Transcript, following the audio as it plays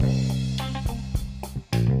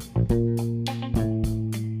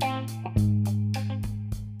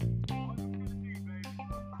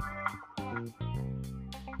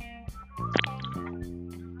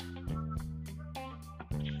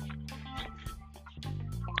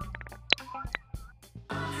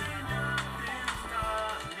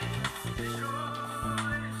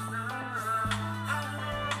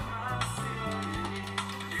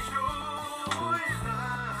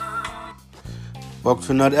Welcome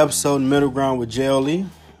to another episode of Middle Ground with JLE.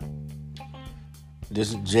 This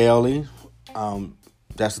is JLE.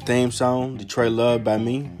 That's the theme song, Detroit Love by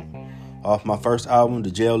me, off my first album,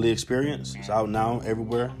 The JLE Experience. It's out now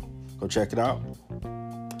everywhere. Go check it out.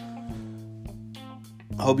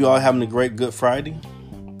 I hope you all having a great Good Friday.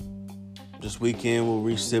 This weekend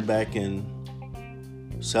we'll sit back and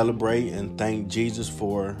celebrate and thank Jesus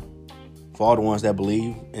for all the ones that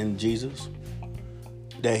believe in Jesus.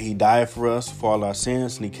 That he died for us for all our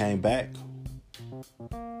sins and he came back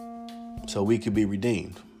so we could be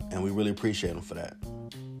redeemed. And we really appreciate him for that.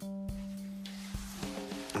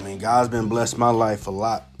 I mean, God's been blessed my life a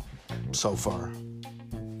lot so far.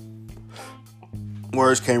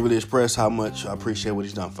 Words can't really express how much I appreciate what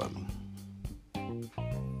he's done for me.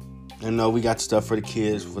 You know, we got the stuff for the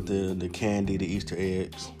kids with the candy, the Easter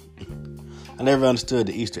eggs. I never understood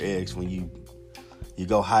the Easter eggs when you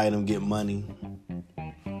go hide them, get money.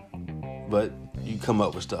 But you come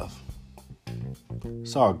up with stuff.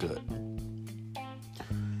 It's all good.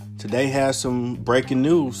 Today has some breaking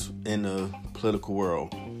news in the political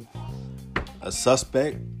world. A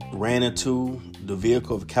suspect ran into the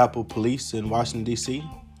vehicle of Capitol Police in Washington, D.C.,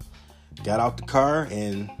 got out the car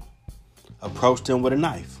and approached him with a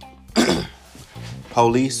knife.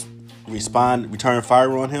 Police returned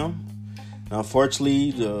fire on him. And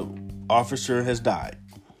unfortunately, the officer has died.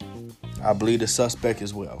 I believe the suspect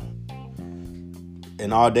as well.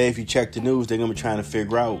 And all day, if you check the news, they're going to be trying to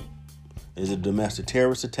figure out, is it a domestic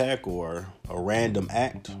terrorist attack or a random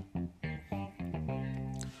act?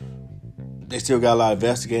 They still got a lot of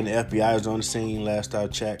investigating. The FBI is on the scene last I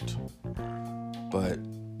checked. But,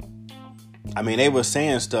 I mean, they were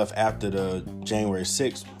saying stuff after the January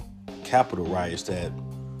 6th Capitol riots that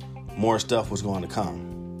more stuff was going to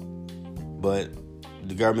come. But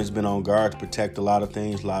the government's been on guard to protect a lot of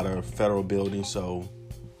things, a lot of federal buildings, so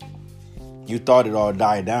you thought it all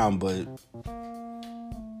died down, but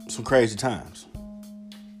some crazy times.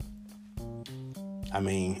 I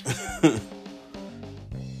mean,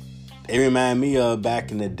 it remind me of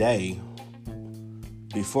back in the day,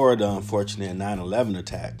 before the unfortunate 9/11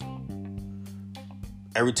 attack.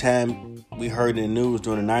 Every time we heard in the news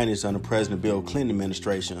during the 90s under President Bill Clinton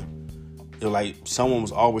administration, it was like someone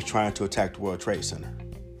was always trying to attack the World Trade Center.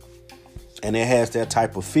 And it has that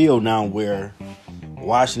type of feel now where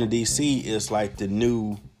Washington, D.C. is like the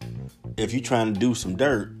new, if you're trying to do some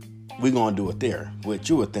dirt, we're going to do it there. Which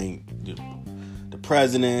you would think, the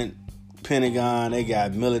president, Pentagon, they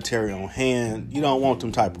got military on hand. You don't want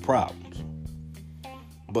them type of problems.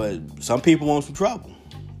 But some people want some trouble.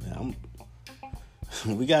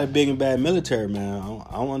 We got a big and bad military, man.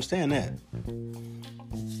 I don't understand that.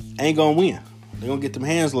 Ain't going to win. They're going to get them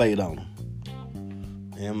hands laid on them.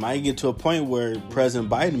 And it might get to a point where President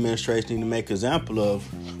Biden administration need to make an example of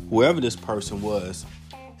whoever this person was,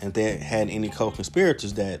 and if they had any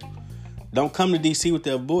co-conspirators, that don't come to D.C. with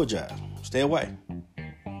their bull jive. Stay away.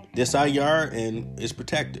 This our yard, and it's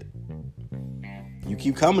protected. You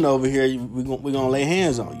keep coming over here, we're gonna lay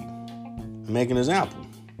hands on you and make an example.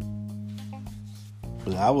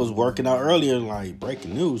 But I was working out earlier, like,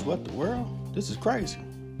 breaking news. What the world? This is crazy.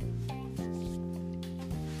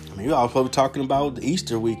 I mean, you all supposed to be talking about the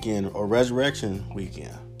Easter weekend or Resurrection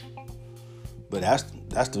weekend. But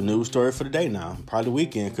that's the news story for the day now. Probably the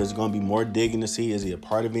weekend, because it's going to be more digging to see, is he a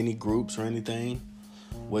part of any groups or anything?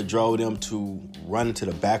 What drove them to run into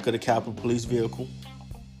the back of the Capitol Police vehicle?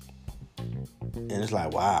 And it's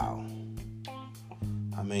like, wow.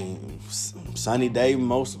 I mean, sunny day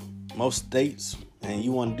most states, and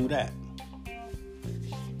you want to do that.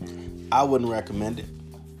 I wouldn't recommend it.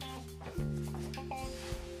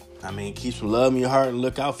 I mean, keep some love in your heart and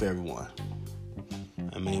look out for everyone.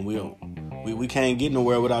 I mean, we can't get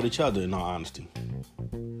nowhere without each other, in all honesty.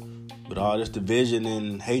 But all this division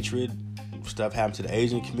and hatred, stuff happened to the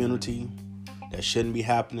Asian community that shouldn't be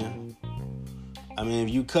happening. I mean,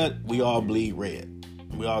 if you cut, we all bleed red.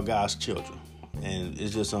 We all God's children. And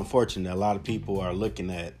it's just unfortunate that a lot of people are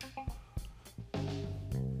looking at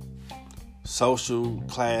social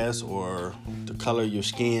class or the color of your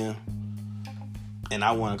skin, and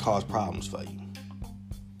I want to cause problems for you.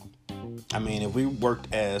 I mean, if we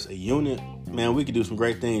worked as a unit, man, we could do some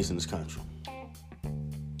great things in this country.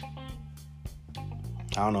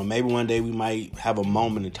 I don't know, maybe one day we might have a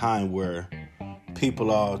moment in time where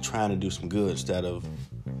people are trying to do some good instead of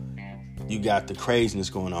you got the craziness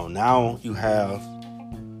going on. Now you have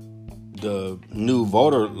the new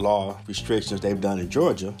voter law restrictions they've done in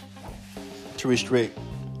Georgia to restrict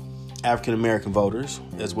African American voters,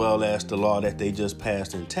 as well as the law that they just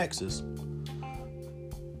passed in Texas.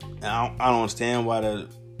 And I don't understand why the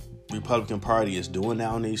Republican Party is doing that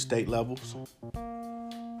on these state levels.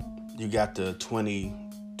 You got the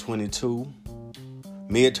 2022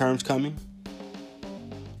 midterms coming.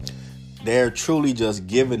 They're truly just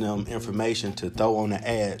giving them information to throw on the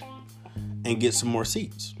ad and get some more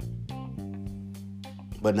seats.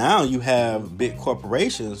 But now you have big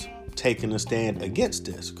corporations taking a stand against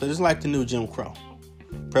this because it's like the new Jim Crow.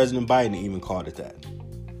 President Biden even called it that.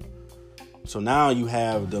 So now you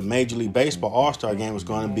have the Major League Baseball All-Star game is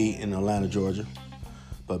going to be in Atlanta, Georgia.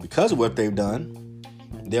 But because of what they've done,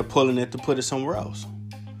 they're pulling it to put it somewhere else.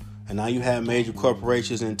 And now you have major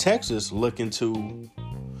corporations in Texas looking to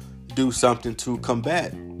do something to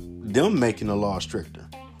combat them making the law stricter.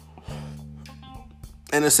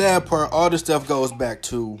 And the sad part, all this stuff goes back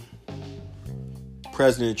to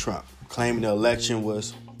President Trump claiming the election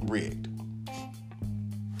was rigged.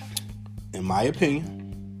 In my opinion,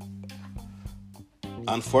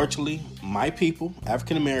 unfortunately, my people,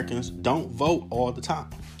 African Americans, don't vote all the time.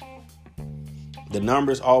 The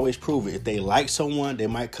numbers always prove it. If they like someone, they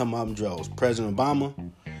might come out in droves. President Obama,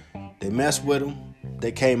 they messed with him.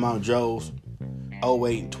 They came out in droves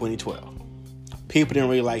 2008 and 2012. People didn't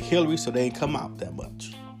really like Hillary, so they didn't come out that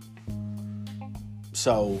much.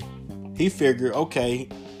 So he figured, okay,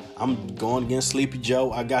 I'm going against Sleepy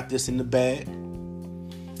Joe. I got this in the bag.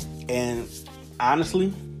 And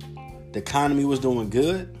honestly, the economy was doing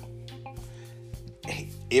good.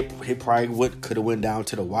 He probably could have went down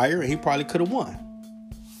to the wire, and he probably could have won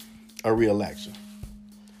a re-election.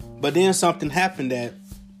 But then something happened that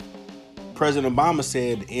President Obama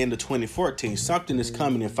said at the end of 2014, something is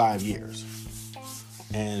coming in 5 years.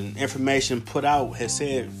 And information put out has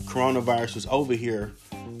said coronavirus was over here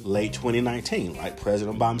late 2019, like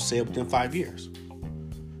President Obama said, within 5 years.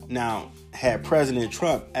 Now, had President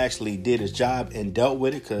Trump actually did his job and dealt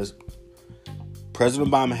with it, because President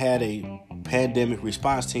Obama had a pandemic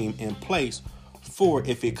response team in place for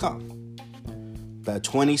if it come. By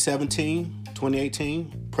 2017,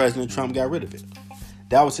 2018, President Trump got rid of it.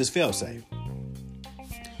 That was his fail-safe.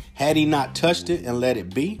 Had he not touched it and let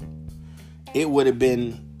it be, it would have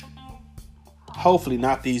been hopefully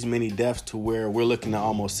not these many deaths to where we're looking at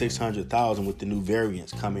almost 600,000 with the new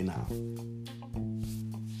variants coming out.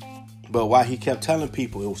 But while he kept telling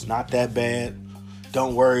people it was not that bad,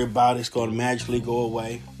 don't worry about it, it's going to magically go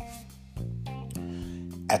away.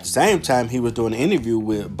 At the same time, he was doing an interview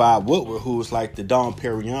with Bob Woodward, who was like the Dom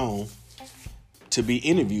Perignon to be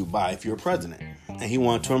interviewed by if you're president. And he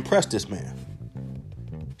wanted to impress this man.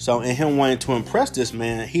 So in him wanting to impress this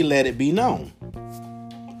man, he let it be known.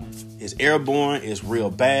 It's airborne, it's real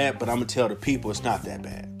bad, but I'm going to tell the people it's not that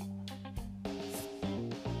bad.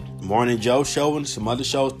 Morning Joe show and some other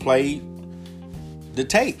shows played the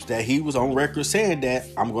tapes that he was on record saying that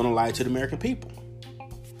I'm going to lie to the American people.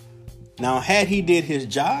 Now, had he did his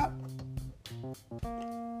job,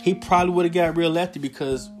 he probably would have got reelected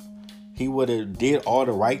because he would have did all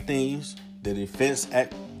the right things. The Defense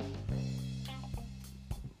Act,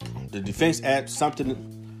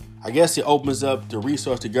 something, I guess it opens up the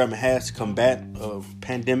resource the government has to combat a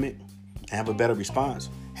pandemic and have a better response.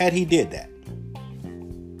 Had he did that,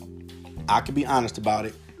 I could be honest about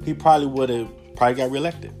it, he probably got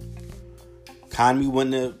reelected. Economy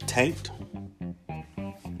wouldn't have tanked.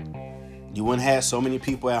 You wouldn't have so many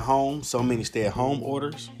people at home, so many stay-at-home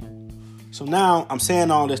orders. So now I'm saying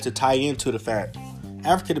all this to tie into the fact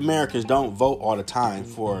African Americans don't vote all the time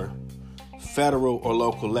for federal or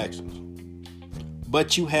local elections.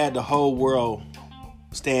 But you had the whole world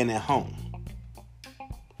staying at home.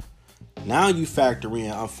 Now you factor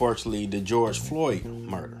in, unfortunately, the George Floyd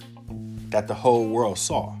murder that the whole world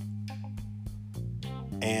saw.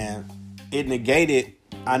 And it negated,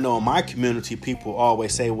 I know in my community, people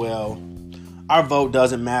always say, well, our vote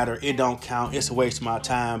doesn't matter. It don't count. It's a waste of my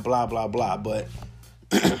time, blah, blah, blah. But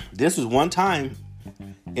this was one time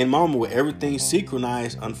in a moment where everything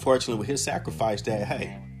synchronized, unfortunately, with his sacrifice that,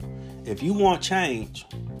 hey, if you want change,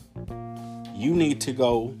 you need to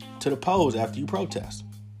go to the polls after you protest.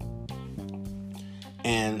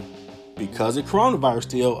 And because of coronavirus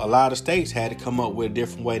still, a lot of states had to come up with a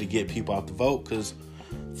different way to get people out to vote because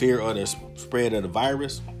fear of the spread of the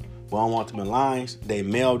virus. We don't want them in lines. They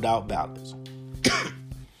mailed out ballots.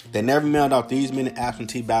 They never mailed out these many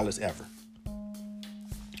absentee ballots ever.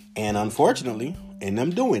 And unfortunately, in them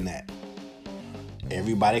doing that,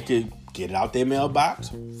 everybody could get it out their mailbox,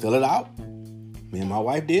 fill it out. Me and my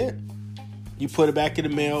wife did. You put it back in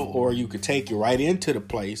the mail, or you could take it right into the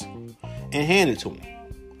place and hand it to them.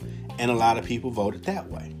 And a lot of people voted that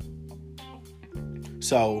way.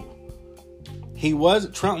 So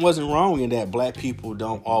Trump wasn't wrong in that black people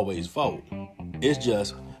don't always vote. It's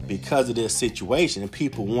just because of this situation and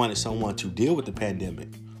people wanted someone to deal with the pandemic.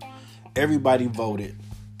 everybody voted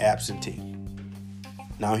absentee.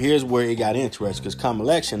 Now, here's where it got interesting, because come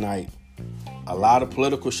election night, a lot of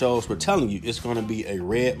political shows were telling you it's going to be a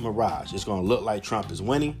red mirage. It's going to look like Trump is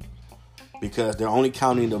winning because they're only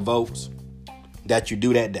counting the votes that you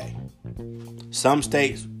do that day. Some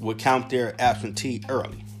states would count their absentee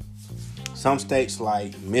early. Some states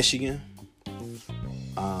like Michigan,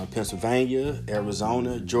 Pennsylvania,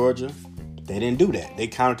 Arizona, Georgia, they didn't do that. They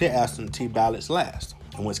counted their absentee ballots last.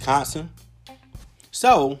 In Wisconsin.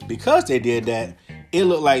 So, because they did that, it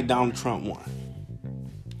looked like Donald Trump won.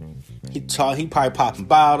 He probably popping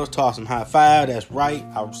bottles, tossing high five. That's right.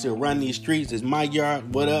 I'm still running these streets. It's my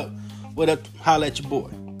yard. What up? What up? Holla at your boy.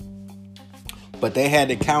 But they had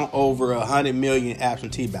to count over 100 million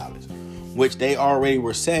absentee ballots, which they already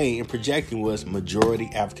were saying and projecting was majority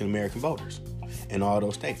African American voters in all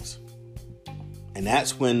those states. And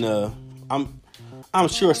that's when I'm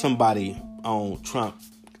sure somebody on Trump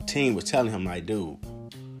team was telling him, like, dude,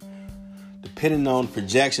 depending on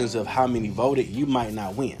projections of how many voted, you might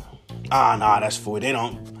not win. Nah, that's for it.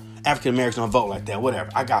 African Americans don't vote like that. Whatever.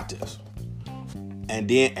 I got this. And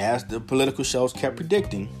then as the political shows kept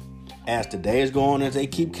predicting, as the days go on, as they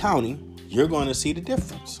keep counting, you're going to see the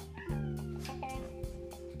difference.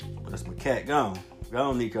 That's my cat. Go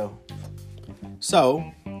on, Nico. So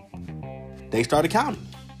they started counting.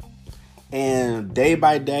 And day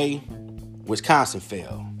by day, Wisconsin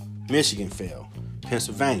fell. Michigan fell.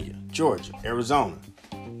 Pennsylvania, Georgia, Arizona.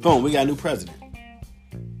 Boom, we got a new president.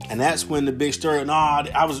 And that's when the big story,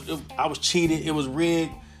 I was cheated, it was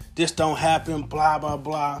rigged, this don't happen, blah, blah,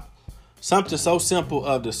 blah. Something so simple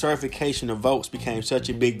of the certification of votes became such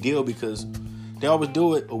a big deal because they always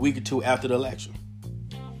do it a week or two after the election.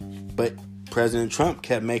 But President Trump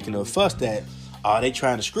kept making a fuss that, they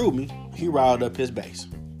trying to screw me. He riled up his base.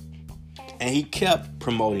 And he kept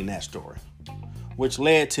promoting that story, which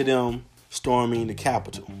led to them storming the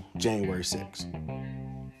Capitol January 6th.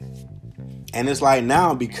 And it's like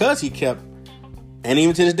now, because he kept, and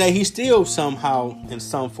even to this day, he still somehow, in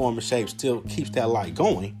some form or shape, still keeps that light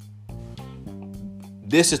going.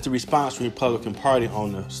 This is the response from the Republican Party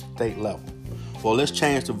on the state level. Well, let's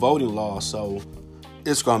change the voting law so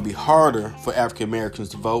it's going to be harder for African Americans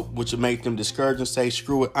to vote, which would make them discouraged and say,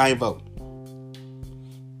 screw it, I ain't vote.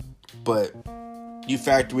 But you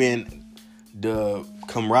factor in the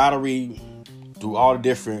camaraderie through all the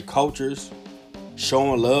different cultures,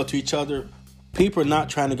 showing love to each other. People are not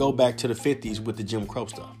trying to go back to the 50s with the Jim Crow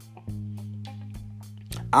stuff.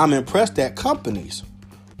 I'm impressed that companies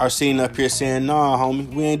are sitting up here saying, nah,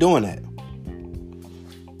 homie, we ain't doing that.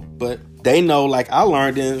 But they know, like I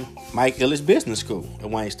learned in Mike Ilitch Business School at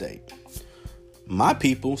Wayne State, my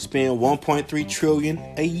people spend $1.3 trillion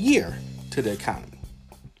a year to the economy.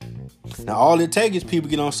 Now, all it takes is people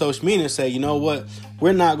get on social media and say, you know what,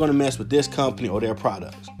 we're not going to mess with this company or their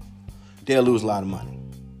products. They'll lose a lot of money.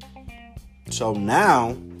 So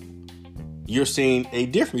now you're seeing a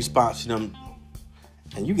different response to them.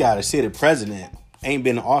 And you got to see the president ain't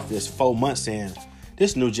been in office 4 months saying,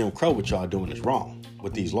 this new Jim Crow, what y'all doing is wrong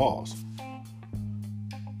with these laws.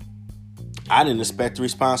 I didn't expect the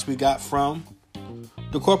response we got from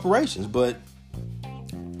the corporations, but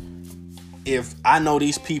if I know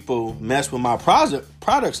these people mess with my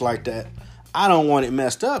products like that, I don't want it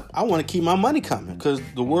messed up. I want to keep my money coming because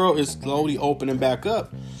the world is slowly opening back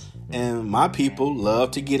up. And my people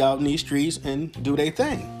love to get out in these streets and do their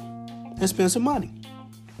thing and spend some money.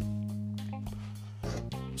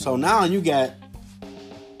 So now you got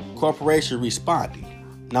corporations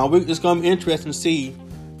responding. Now it's going to be interesting to see,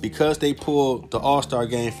 because they pulled the All-Star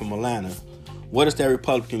game from Atlanta, what does that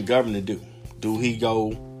Republican governor do? Do he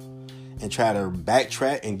go and try to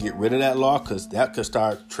backtrack and get rid of that law? Because that could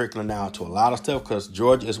start trickling down to a lot of stuff, because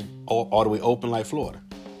Georgia is all the way open like Florida.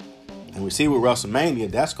 And we see with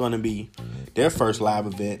WrestleMania, that's going to be their first live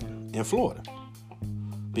event in Florida.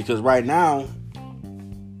 Because right now,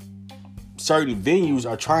 certain venues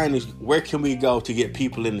are trying to, where can we go to get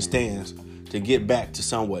people in the stands to get back to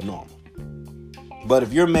somewhat normal? But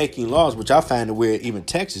if you're making laws, which I find it weird, even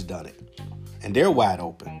Texas done it, and they're wide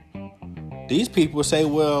open, these people say,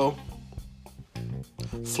 well,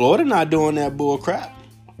 Florida not doing that bull crap.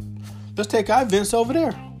 Let's take our events over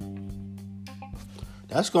there.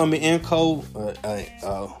 That's going to be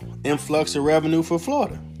influx of revenue for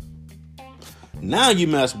Florida. Now you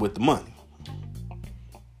mess with the money.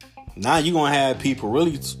 Now you're going to have people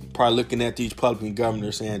really probably looking at these Republican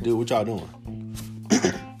governors saying, dude, what y'all doing?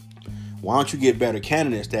 Why don't you get better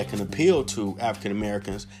candidates that can appeal to African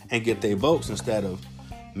Americans and get their votes instead of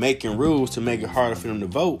making rules to make it harder for them to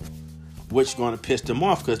vote, which is going to piss them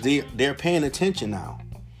off because they're paying attention now.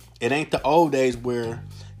 It ain't the old days where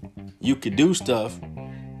you could do stuff,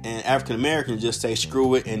 and African Americans just say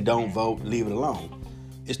screw it and don't vote, leave it alone.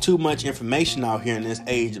 It's too much information out here in this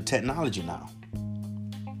age of technology now.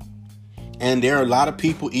 And there are a lot of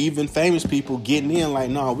people, even famous people, getting in like,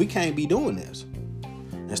 no, we can't be doing this.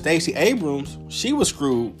 And Stacey Abrams, she was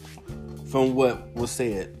screwed from what was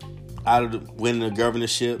said out of winning the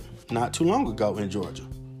governorship not too long ago in Georgia.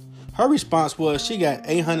 Her response was she got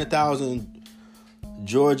 800,000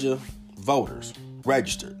 Georgia voters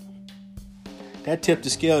registered. That tipped the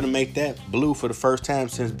scale to make that blue for the first time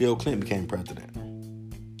since Bill Clinton became president.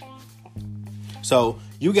 So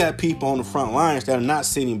you got people on the front lines that are not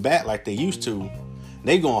sitting back like they used to.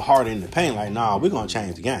 They going hard in the paint like, nah, we're going to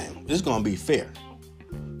change the game. This is going to be fair.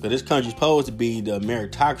 But this country's supposed to be the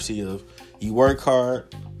meritocracy of you work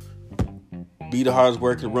hard, be the hardest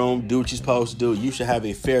worker in the room, do what you're supposed to do. You should have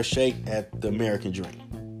a fair shake at the American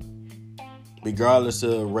dream, regardless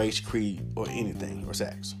of race, creed, or anything, or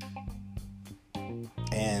sex.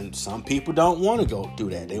 And some people don't want to go do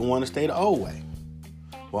that. They want to stay the old way.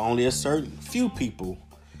 Well, only a certain few people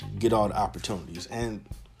get all the opportunities. And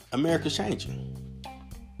America's changing.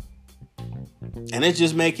 And it's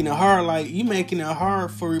just making it hard. Like, you making it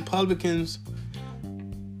hard for Republicans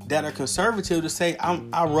that are conservative to say,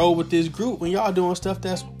 I roll with this group when y'all doing stuff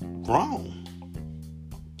that's wrong.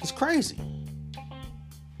 It's crazy.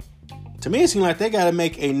 To me, it seems like they got to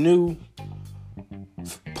make a new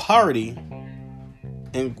party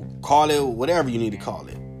and call it whatever you need to call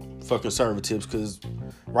it for conservatives, because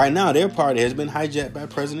right now their party has been hijacked by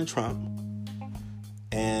President Trump,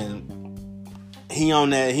 and he on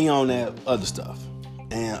that other stuff,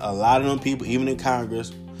 and a lot of them people, even in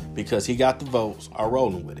Congress, because he got the votes, are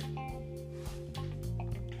rolling with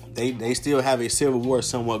it. They still have a civil war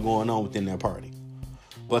somewhat going on within their party,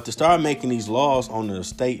 but to start making these laws on the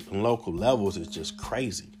state and local levels is just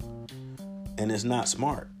crazy, and it's not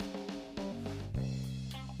smart.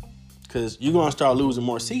 Because you're going to start losing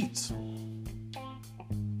more seats.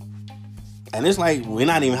 And it's like, we're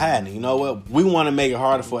not even hiding it. You know what? We want to make it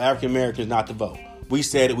harder for African Americans not to vote. We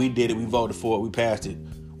said it, we did it, we voted for it, we passed it.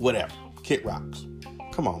 Whatever. Kick rocks.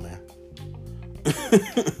 Come on, man.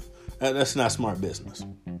 That's not smart business.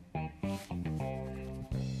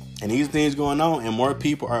 And these things going on, and more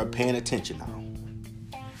people are paying attention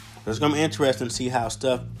now. It's going to be interesting to see how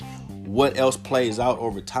what else plays out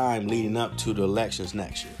over time leading up to the elections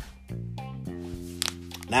next year.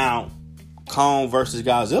 Now, Kong vs.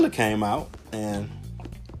 Godzilla came out, and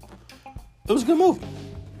it was a good movie.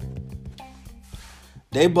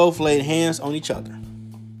 They both laid hands on each other.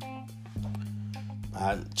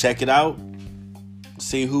 I check it out,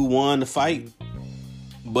 see who won the fight,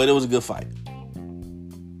 but it was a good fight.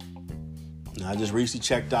 Now, I just recently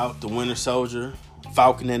checked out The Winter Soldier,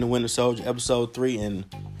 Falcon and the Winter Soldier, episode 3, and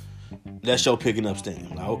that show picking up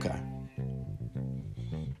steam. Like, okay.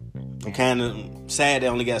 I'm kind of sad they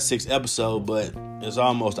only got 6 episodes, but it's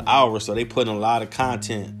almost an hour, so they put in a lot of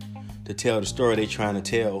content to tell the story they're trying to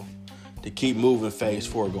tell to keep moving phase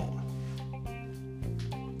 4 going.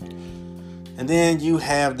 And then you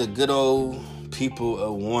have the good old people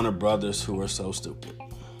of Warner Brothers who are so stupid.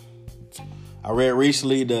 I read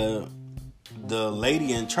recently the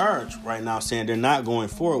lady in charge right now saying they're not going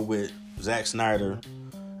forward with Zack Snyder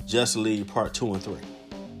Justice League Part 2 and 3.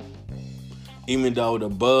 Even though the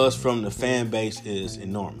buzz from the fan base is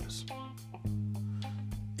enormous.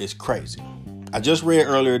 It's crazy. I just read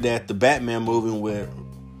earlier that the Batman movie with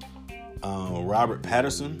Robert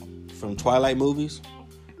Pattinson from Twilight movies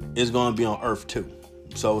is going to be on Earth 2.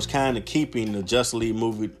 So it's kind of keeping the Justice League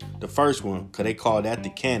movie, the first one, because they call that the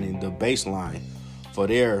canon, the baseline for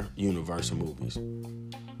their universe of movies.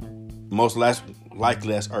 Most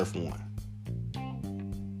likely that's Earth 1.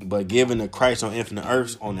 But given the Crisis on Infinite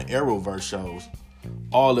Earths on the Arrowverse shows,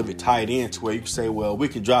 all of it tied in to where you can say, well, we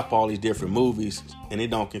can drop all these different movies and it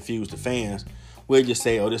don't confuse the fans. We'll just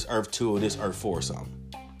say, oh, this Earth 2 or this Earth 4 or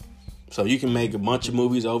something. So you can make a bunch of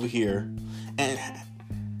movies over here. And,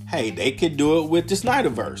 hey, they could do it with the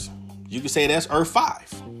Snyderverse. You could say that's Earth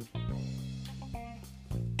 5.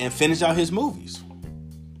 And finish out his movies.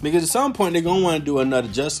 Because at some point, they're going to want to do another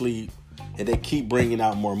Justice League if they keep bringing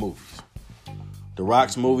out more movies. The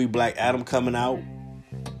Rock's movie, Black Adam, coming out.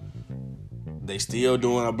 They still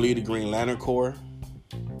doing, I believe, the Green Lantern Corps.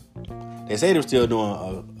 They say they're still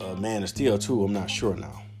doing a Man of Steel 2. I'm not sure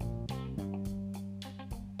now.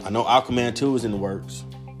 I know Aquaman 2 is in the works.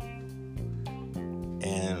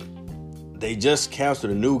 And they just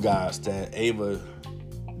canceled the New Gods that Ava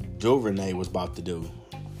DuVernay was about to do.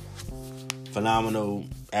 Phenomenal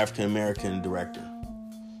African-American director.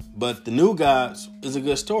 But the New Gods is a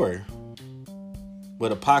good story.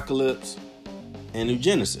 With Apocalypse and New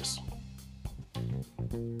Genesis.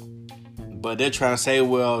 But they're trying to say,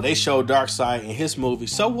 well, they show Darkseid in his movie.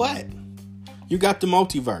 So what? You got the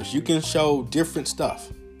multiverse. You can show different stuff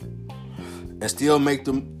and still make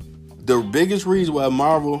them. The biggest reason why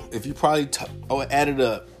Marvel, if you probably added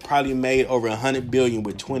up, probably made over $100 billion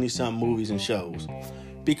with 20-something movies and shows,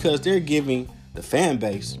 because they're giving the fan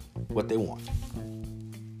base what they want.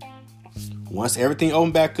 Once everything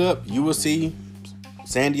opened back up, you will see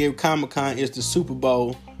San Diego Comic-Con is the Super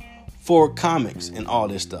Bowl for comics and all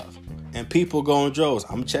this stuff. And people go in droves.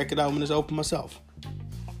 I'm going to check it out when it's open myself.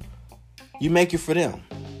 You make it for them.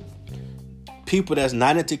 People that's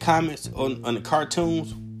not into comics on the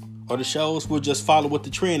cartoons or the shows will just follow what the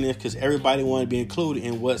trend is because everybody want to be included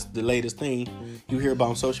in what's the latest thing you hear about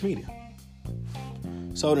on social media.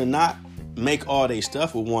 So to not make all their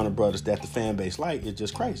stuff with Warner Brothers that the fan base like is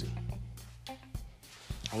just crazy.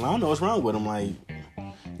 I don't know what's wrong with them. Like,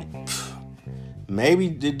 maybe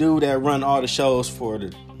the dude that run all the shows for the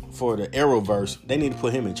Arrowverse, they need to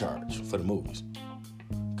put him in charge for the movies,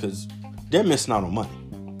 because they're missing out on money.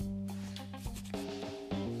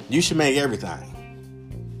 You should make everything.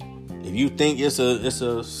 If you think it's a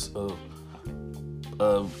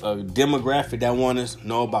demographic that want to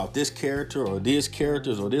know about this character or these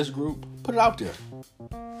characters or this group, put it out there,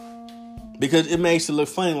 because it makes it look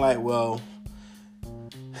funny. Like, well,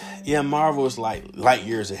 yeah, Marvel is like light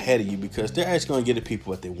years ahead of you because they're actually going to get the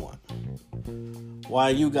people what they want. Why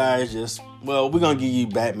you guys just, well, we're going to give you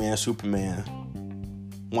Batman, Superman,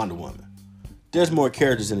 Wonder Woman. There's more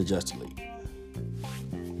characters in the Justice League.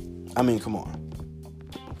 I mean, come on.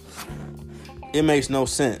 It makes no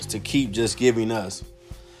sense to keep just giving us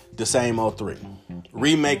the same old three.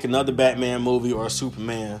 Remake another Batman movie or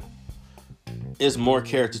Superman. It's more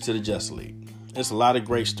characters to the Justice League. There's a lot of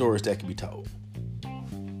great stories that can be told.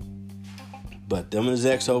 But them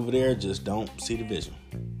execs over there just don't see the vision.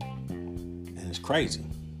 And it's crazy.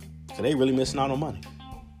 Because they really missing out on money.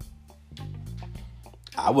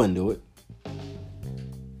 I wouldn't do it.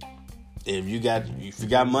 If you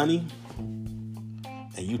got money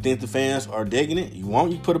and you think the fans are digging it,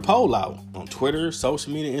 you put a poll out on Twitter,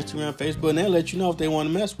 social media, Instagram, Facebook, and they'll let you know if they want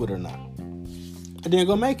to mess with it or not. And then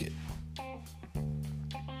go make it.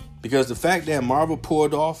 Because the fact that Marvel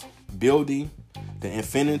pulled off building the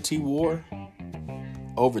Infinity War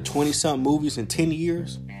over 20-something movies in 10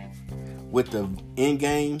 years with the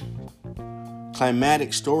Endgame climatic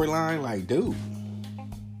storyline, like, dude,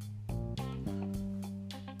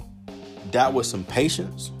 that was some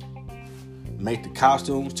patience. Make the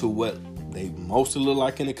costumes to what they mostly look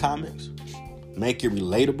like in the comics. Make it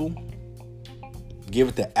relatable. Give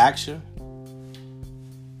it the action.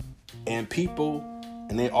 And people,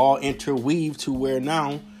 and they all interweave to where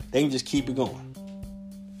now they can just keep it going.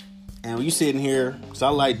 And when you sitting here, because I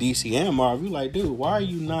like DC and Marvel, you're like, dude, why are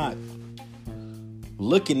you not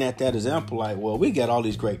looking at that example like, well, we got all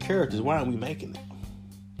these great characters, why aren't we making it?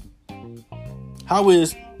 How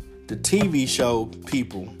is the TV show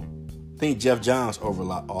people think Jeff Johns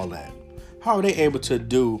overlooked all that? How are they able to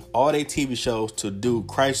do all their TV shows to do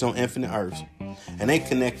Crisis on Infinite Earths, and they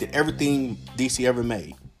connected everything DC ever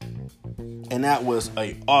made? And that was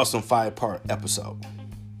an awesome 5-part episode.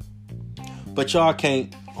 But y'all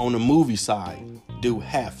can't, on the movie side, do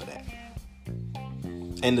half of that.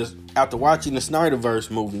 And after watching the Snyderverse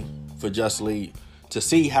movie for Justice League, to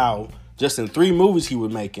see how just in 3 movies he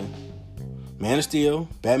was making, Man of Steel,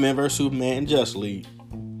 Batman vs. Superman, and Justice League,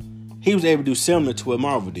 he was able to do similar to what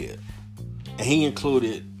Marvel did. And he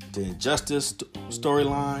included the Injustice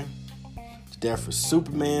storyline, the Death of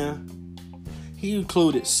Superman. He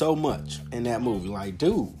included so much in that movie. Like,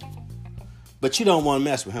 dude. But you don't want to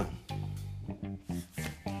mess with him.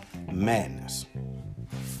 Madness.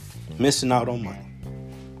 Missing out on money.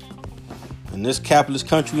 In this capitalist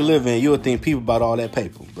country we live in, you would think people about all that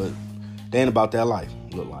paper. But they ain't about that life,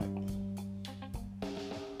 look like.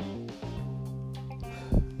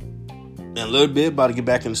 In a little bit, about to get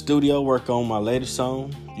back in the studio, work on my latest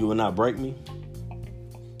song, You Will Not Break Me.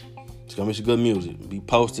 It's going to be some good music. Be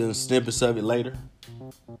posting snippets of it later.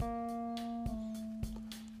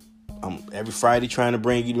 I'm every Friday trying to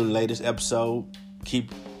bring you the latest episode.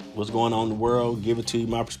 Keep what's going on in the world. Give it to you,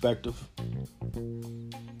 my perspective.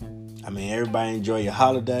 I mean, everybody enjoy your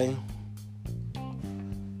holiday.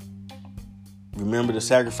 Remember the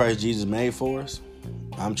sacrifice Jesus made for us.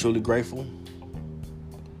 I'm truly grateful.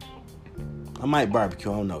 I might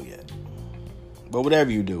barbecue, I don't know yet. But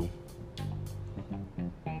whatever you do,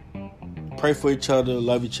 pray for each other,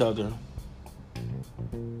 love each other.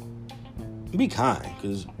 Be kind,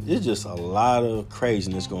 because there's just a lot of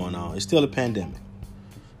craziness going on. It's still a pandemic.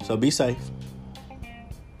 So be safe.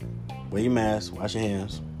 Wear your mask, wash your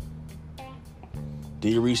hands. Do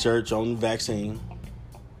your research on the vaccine.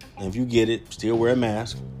 And if you get it, still wear a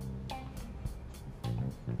mask.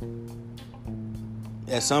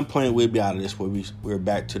 At some point, we'll be out of this where we're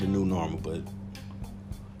back to the new normal. But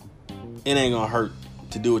it ain't going to hurt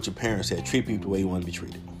to do what your parents said. Treat people the way you want to be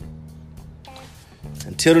treated.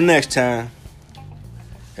 Until the next time,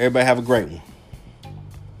 everybody have a great one.